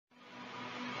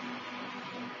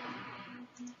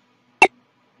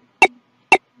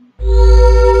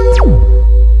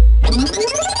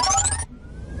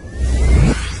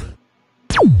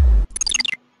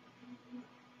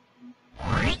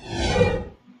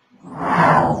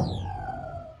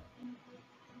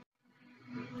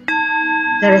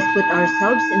Let us put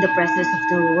ourselves in the presence of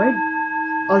the Lord.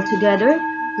 All together,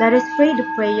 let us pray the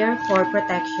prayer for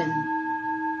protection.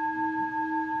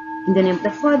 In the name of the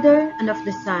Father, and of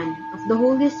the Son, of the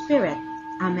Holy Spirit.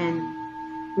 Amen.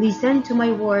 Listen to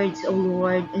my words, O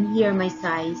Lord, and hear my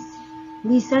sighs.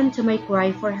 Listen to my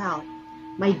cry for help,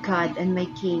 my God and my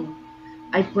King.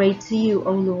 I pray to you,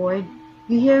 O Lord.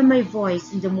 You hear my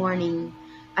voice in the morning.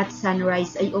 At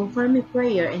sunrise, I offer my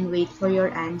prayer and wait for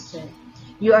your answer.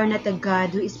 You are not a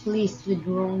God who is pleased with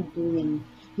wrongdoing.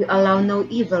 You allow no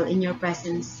evil in your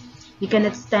presence. You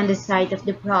cannot stand the sight of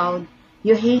the proud.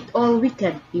 You hate all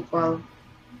wicked people.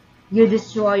 You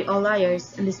destroy all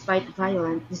liars and despite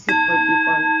violent, deceitful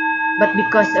people. But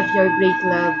because of your great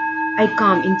love, I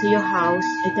come into your house.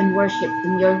 I can worship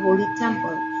in your holy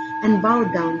temple and bow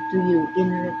down to you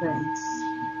in reverence.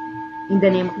 In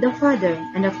the name of the Father,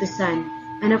 and of the Son,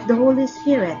 and of the Holy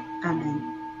Spirit. Amen.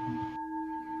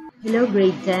 Hello,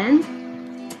 grade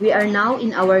 10. We are now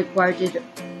in our quarter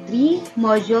 3,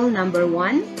 module number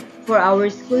 1 for our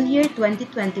school year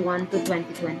 2021 to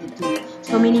 2022.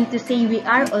 So meaning to say we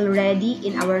are already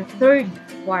in our third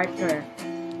quarter.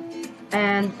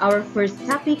 And our first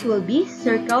topic will be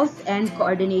circles and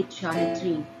coordinate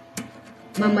geometry.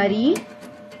 Ma'am Marie,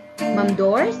 Ma'am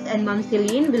Doris, and Ma'am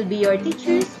Celine will be your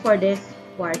teachers for this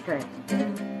quarter.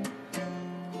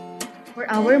 For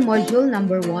our module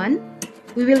number 1,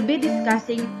 we will be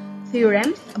discussing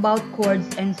theorems about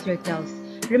chords and circles.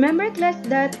 Remember, class,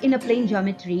 that in a plane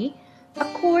geometry, a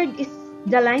chord is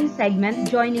the line segment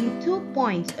joining 2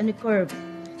 points on a curve.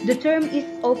 The term is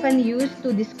often used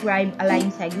to describe a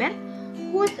line segment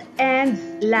whose ends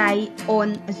lie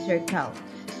on a circle.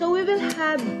 So we will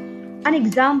have an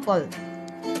example.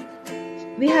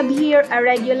 We have here a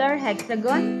regular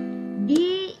hexagon,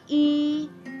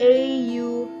 BEAUTY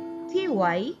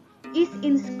is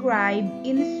inscribed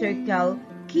in circle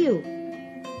Q.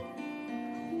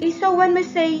 Okay, so when we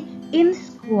say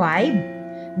inscribe,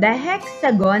 the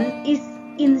hexagon is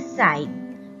inside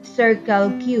circle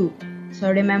Q.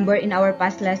 So remember, in our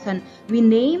past lesson, we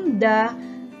named the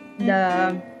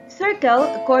circle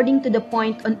according to the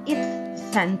point on its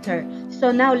center.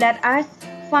 So now let us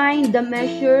find the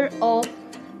measure of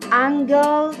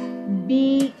angle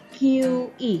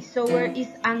BQE. So where is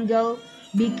angle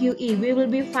BQE? We will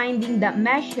be finding the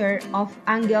measure of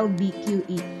angle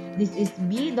BQE. This is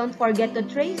B. Don't forget to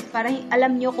trace para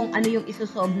alam nyo kung ano yung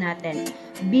isusolve natin.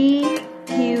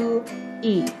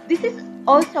 BQE. This is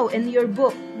also in your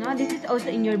book. No? This is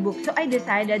also in your book. So I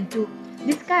decided to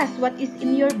discuss what is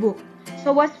in your book.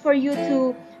 So what's for you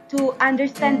to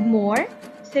understand more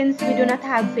since we do not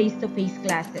have face-to-face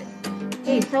classes.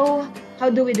 Okay, so how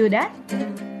do we do that?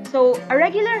 So a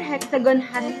regular hexagon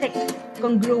has 6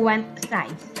 congruent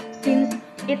sides. Since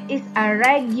it is a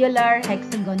regular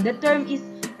hexagon, the term is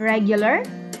regular.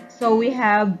 So we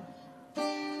have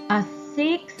a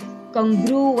 6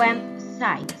 congruent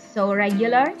sides. So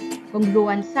regular,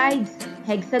 congruent sides.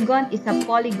 Hexagon is a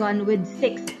polygon with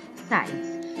 6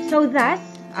 sides. So thus,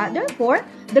 therefore,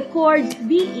 the chords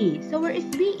BE. So where is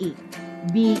BE?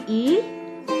 BE,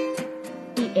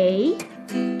 EA,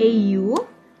 AU,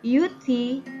 UT,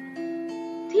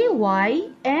 TY,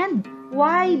 and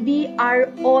YB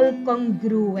are all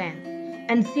congruent.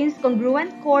 And since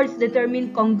congruent chords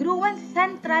determine congruent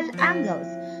central angles,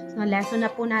 so lesson na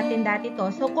po natin dati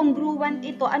to. So congruent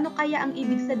ito, ano kaya ang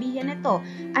ibig sabihin nito?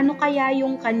 Ano kaya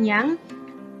yung kanyang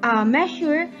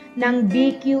measure ng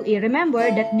BQE? Remember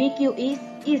that BQE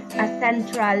is a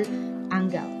central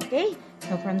angle. Okay?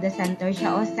 So from the center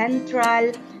siya,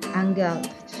 central angle.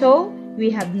 So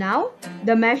we have now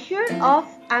the measure of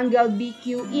angle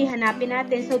BQE. Hanapin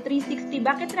natin. So 360.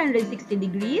 Bakit 360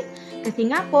 degrees?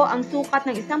 Kasi nga po, ang sukat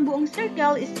ng isang buong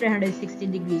circle is 360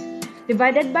 degrees.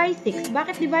 Divided by 6.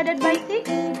 Bakit divided by 6?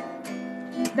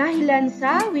 Dahilan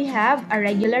sa we have a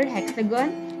regular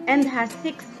hexagon and has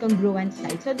 6 congruent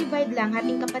sides. So divide lang,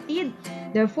 ating kapatid.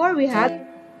 Therefore, we have...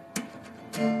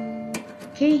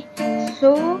 Okay,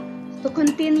 so to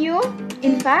continue,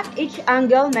 in fact, each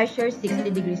angle measures 60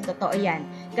 degrees. Totoo yan.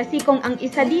 Kasi kung ang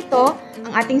isa dito,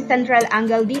 ang ating central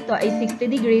angle dito ay 60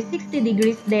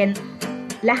 degrees din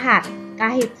lahat.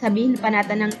 Kahit sabihin pa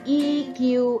natin ng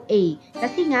EQA.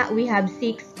 Kasi nga, we have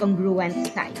 6 congruent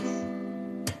sides.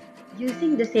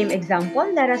 Using the same example,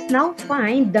 let us now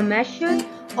find the measure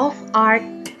of arc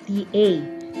TA.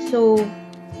 So,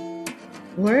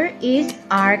 where is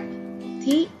arc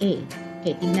TA?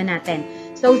 Okay, tingnan natin.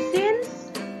 So,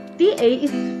 since TA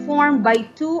is formed by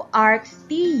 2 arcs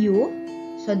TU,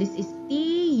 so this is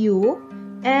TU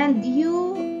and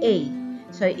UA.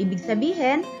 So, ibig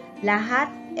sabihin, lahat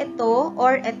ito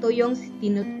or ito yung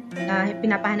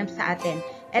pinapahanap sa atin.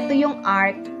 Ito yung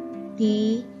arc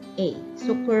TA.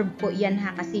 So, curve po yan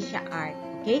ha, kasi siya arc.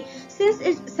 Okay? Since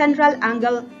its central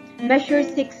angle measures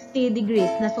 60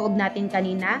 degrees, na-solve natin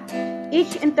kanina,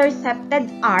 each intercepted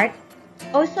arc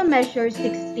also measures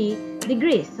 60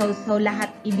 degrees. So lahat,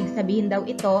 ibig sabihin daw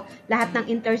ito, lahat ng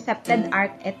intercepted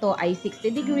arc, ito ay 60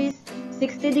 degrees.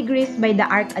 60 degrees by the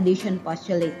arc addition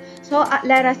postulate. So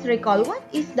let us recall, what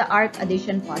is the arc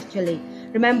addition postulate?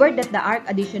 Remember that the arc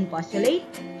addition postulate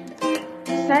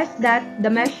says that the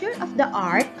measure of the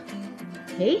arc,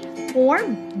 okay,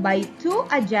 formed by two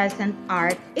adjacent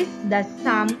arcs is the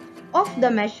sum of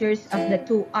the measures of the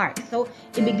two arcs. So,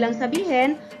 ibig lang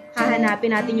sabihin,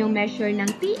 hahanapin natin yung measure ng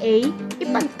TA,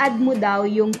 ipag-add mo daw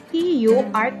yung TU,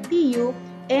 arc TU,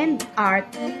 and arc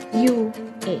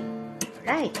UA.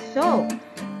 Right, so,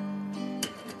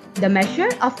 the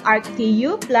measure of arc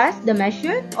TU plus the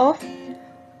measure of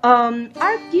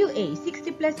arc UA,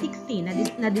 60 plus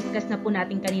 60, na-discuss na po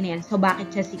natin kanina yan. So,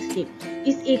 bakit siya 60?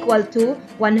 Is equal to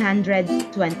 120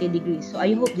 degrees. So,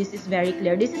 I hope this is very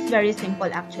clear. This is very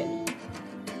simple actually.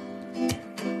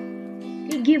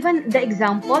 Okay, given the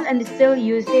example and still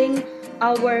using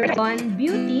our one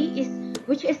beauty,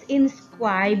 which is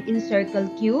inscribed in circle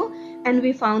Q, and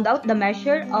we found out the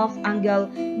measure of angle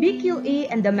BQE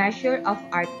and the measure of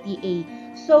arc TA.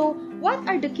 So, what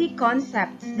are the key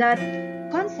concepts that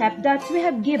we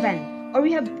have given or we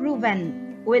have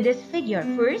proven with this figure?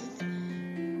 First,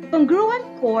 congruent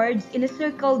chords in a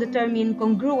circle determine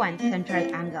congruent central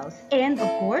angles. And of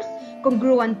course,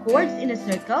 congruent chords in a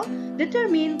circle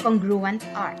determine congruent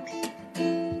arcs.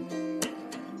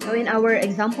 So in our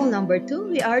example number 2,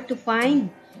 we are to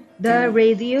find the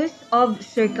radius of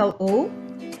circle O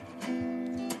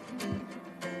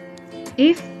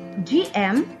if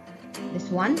GM,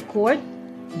 this one, chord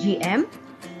GM,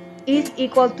 is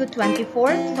equal to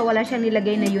 24. So, wala siyang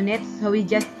nilagay na units. So, we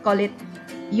just call it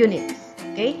units.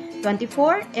 Okay?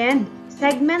 24 and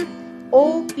segment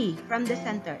OP from the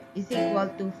center is equal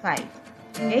to 5.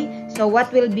 Okay? So, what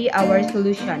will be our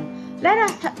solution?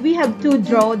 We have to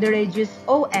draw the radius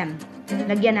OM.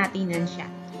 Lagyan natin yan siya.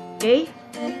 Okay?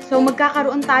 So,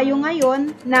 magkakaroon tayo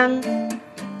ngayon ng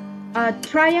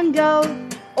triangle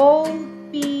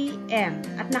OPM.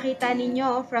 At nakita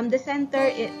ninyo, from the center,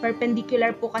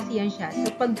 perpendicular po kasi yan siya.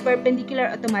 So, pag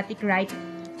perpendicular, automatic right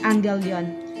angle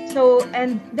yon. So,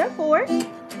 and therefore,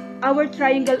 our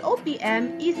triangle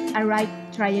OPM is a right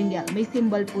triangle. May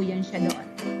symbol po yan siya doon.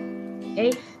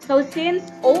 Okay? So, since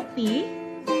OP,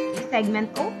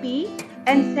 segment OP,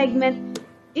 and segment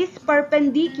is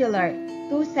perpendicular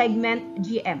to segment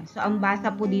GM. So, ang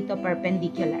basa po dito,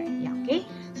 perpendicular. Yeah, okay?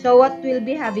 So, what we'll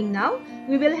be having now?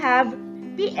 We will have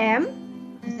PM,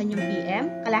 nasan yung PM?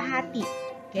 Kalahati,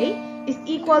 okay? Is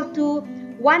equal to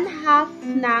 1/2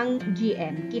 ng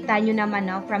GM. Kita nyo naman,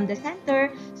 no? From the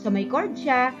center, so may chord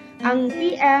siya. Ang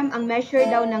PM, ang measure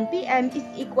daw ng PM is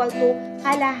equal to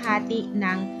kalahati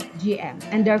ng GM.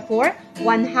 And therefore,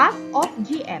 1/2 of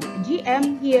GM.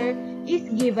 GM here is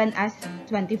given as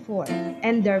 24.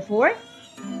 And therefore,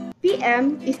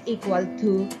 PM is equal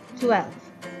to 12.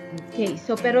 Okay,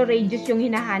 so pero radius yung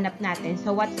hinahanap natin.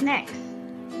 So what's next?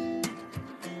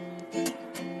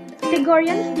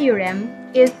 Pythagorean theorem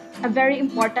is a very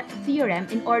important theorem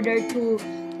in order to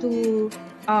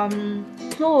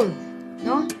solve,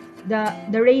 no,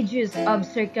 the radius of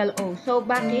circle O. So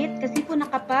bakit? Kasi po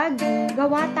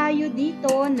nakapagawa tayo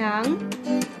dito ng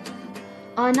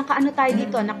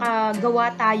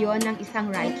nakagawa tayo ng isang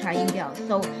right triangle.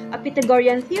 So a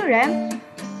Pythagorean theorem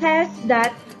says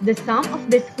that the sum of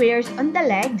the squares on the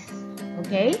legs,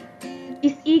 okay,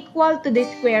 is equal to the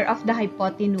square of the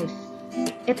hypotenuse.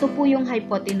 Ito po yung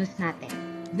hypotenuse natin.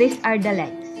 These are the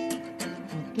legs.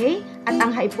 Okay? At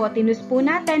ang hypotenuse po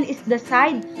natin is the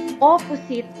side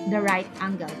opposite the right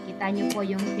angle. Kita nyo po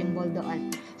yung symbol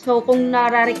doon. So, kung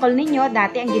nare-recall ninyo,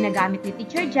 dati ang ginagamit ni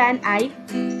teacher dyan ay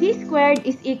C squared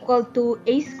is equal to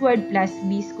A squared plus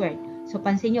B squared. So,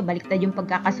 pansin nyo, baliktad yung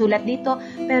pagkakasulat dito,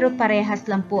 pero parehas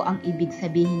lang po ang ibig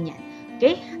sabihin niyan.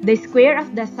 Okay? The square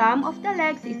of the sum of the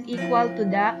legs is equal to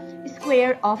the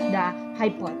square of the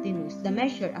hypotenuse, the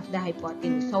measure of the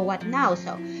hypotenuse. So, what now?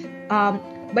 So,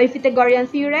 by Pythagorean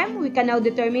theorem, we can now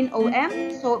determine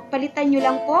OM. So, palitan nyo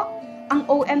lang po, ang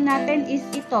OM natin is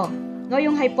ito. No,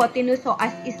 yung hypotenuse, so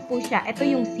as is po siya. Ito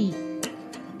yung C.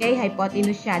 Okay,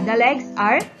 hypotenuse siya. The legs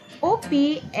are OP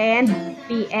and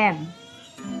PM.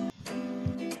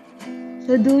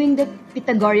 So, doing the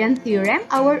Pythagorean theorem,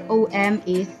 our OM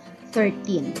is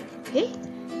 13. Okay?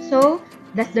 So,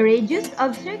 Thus, the radius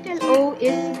of circle O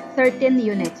is 13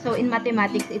 units. So, in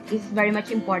mathematics, it is very much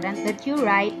important that you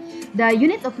write the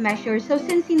unit of measure. So,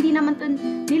 since hindi naman ito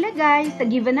nilagay sa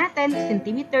given natin,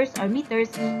 centimeters or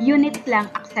meters, units lang,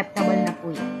 acceptable na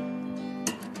po yan.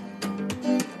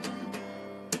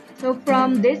 So,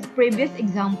 from this previous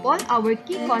example, our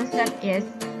key concept is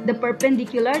the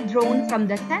perpendicular drawn from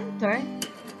the center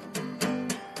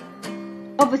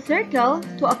of a circle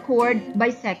to a chord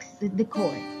bisects the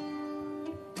chord.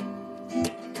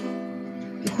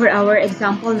 For our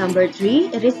example number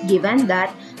 3, it is given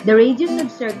that the radius of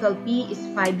circle P is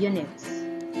 5 units.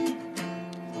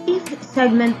 If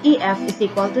segment EF is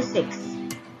equal to 6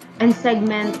 and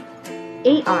segment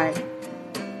AR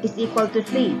is equal to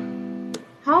 3,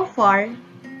 how far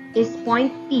is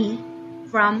point P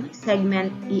from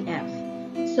segment EF?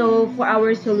 So for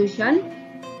our solution,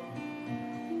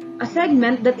 a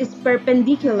segment that is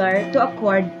perpendicular to a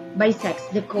chord bisects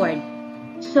the chord.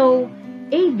 So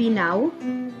AB now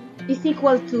is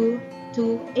equal to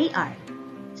 2AR.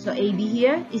 So AB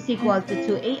here is equal to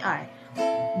 2AR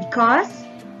because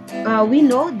we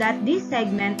know that this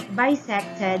segment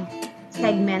bisected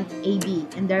segment AB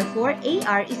and therefore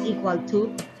AR is equal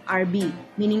to RB,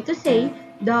 meaning to say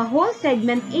the whole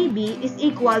segment AB is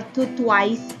equal to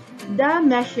twice the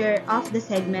measure of the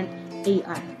segment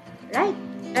AR, right?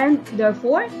 And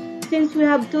therefore, since we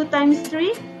have 2 times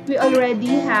 3, we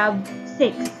already have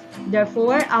 6.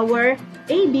 Therefore, our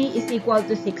AB is equal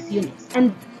to 6 units.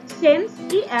 And since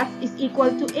EF is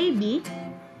equal to AB,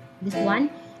 this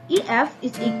one, EF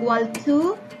is equal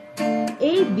to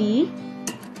AB,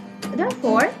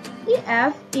 therefore,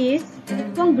 EF is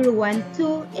congruent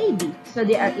to AB. So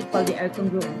they are equal, they are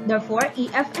congruent. Therefore,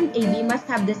 EF and AB must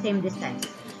have the same distance.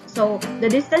 So the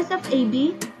distance of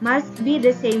AB must be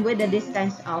the same with the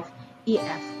distance of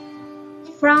EF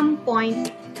from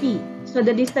point P. So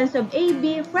the distance of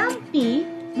AB from P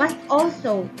must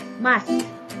also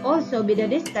be the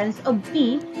distance of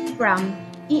P from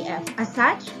EF. As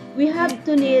such, we have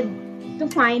to need to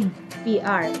find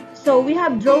PR. So we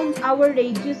have drawn our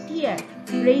radius here.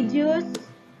 Radius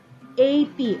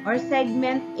AP or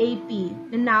segment AP.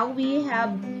 And now we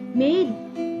have made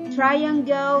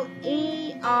triangle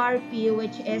ARP,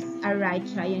 which is a right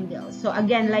triangle. So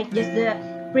again, like just the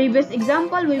previous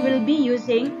example, we will be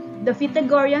using the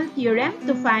Pythagorean theorem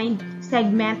to find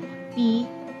segment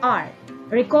PR.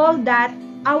 Recall that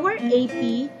our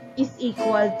AP is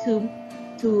equal to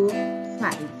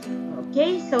 5.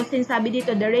 Okay, so since sabi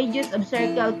dito, the radius of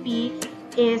circle P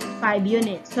is 5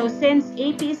 units. So since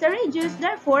AP is a radius,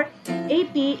 therefore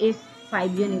AP is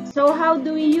 5 units. So how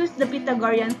do we use the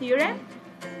Pythagorean theorem?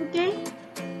 Okay,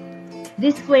 the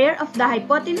square of the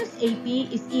hypotenuse AP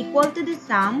is equal to the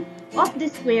sum of the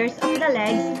squares of the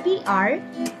legs PR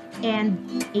and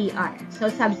AR. So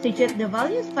substitute the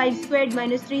values. 5 squared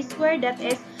minus 3 squared, that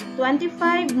is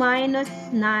 25 minus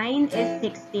 9 is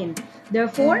 16.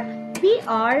 Therefore,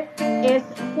 PR is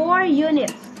 4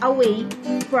 units away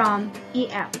from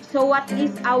EF. So what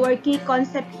is our key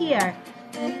concept here?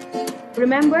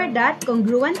 Remember that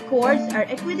congruent chords are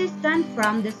equidistant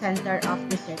from the center of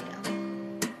the circle.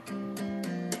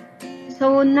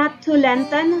 So not to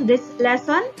lengthen this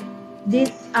lesson,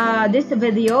 this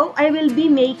video, I will be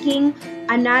making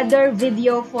another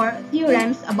video for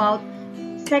theorems about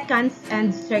seconds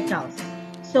and circles.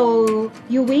 So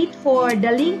you wait for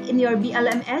the link in your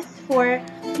BLMS for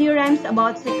theorems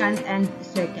about seconds and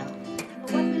circle.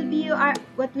 So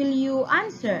what will you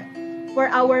answer for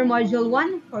our module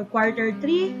 1 for quarter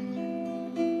 3?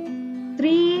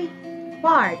 3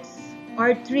 parts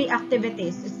or 3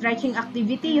 activities. Stretching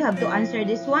activity, you have to answer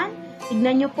this one.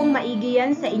 Tignan nyo pong maigi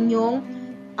yan sa inyong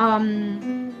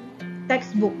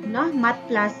textbook, no? Math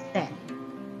Class 10.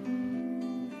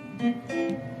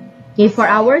 Okay, for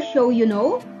our show you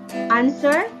know,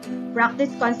 answer, practice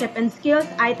concept and skills,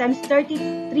 items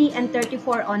 33 and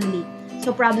 34 only.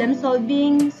 So problem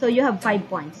solving, so you have 5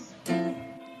 points.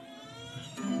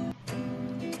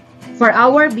 For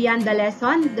our beyond the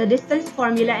lesson, the distance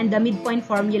formula and the midpoint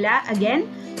formula, again,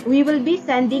 we will be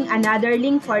sending another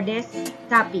link for this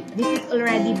topic. This is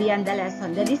already beyond the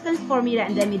lesson, the distance formula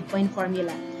and the midpoint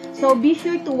formula. So be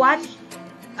sure to watch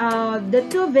the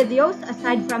 2 videos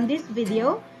aside from this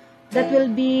video. That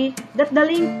the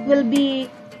link will be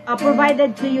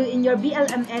provided to you in your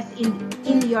BLMS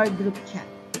in your group chat.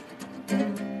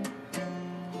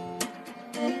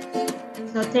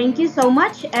 So thank you so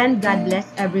much and God bless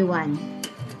everyone.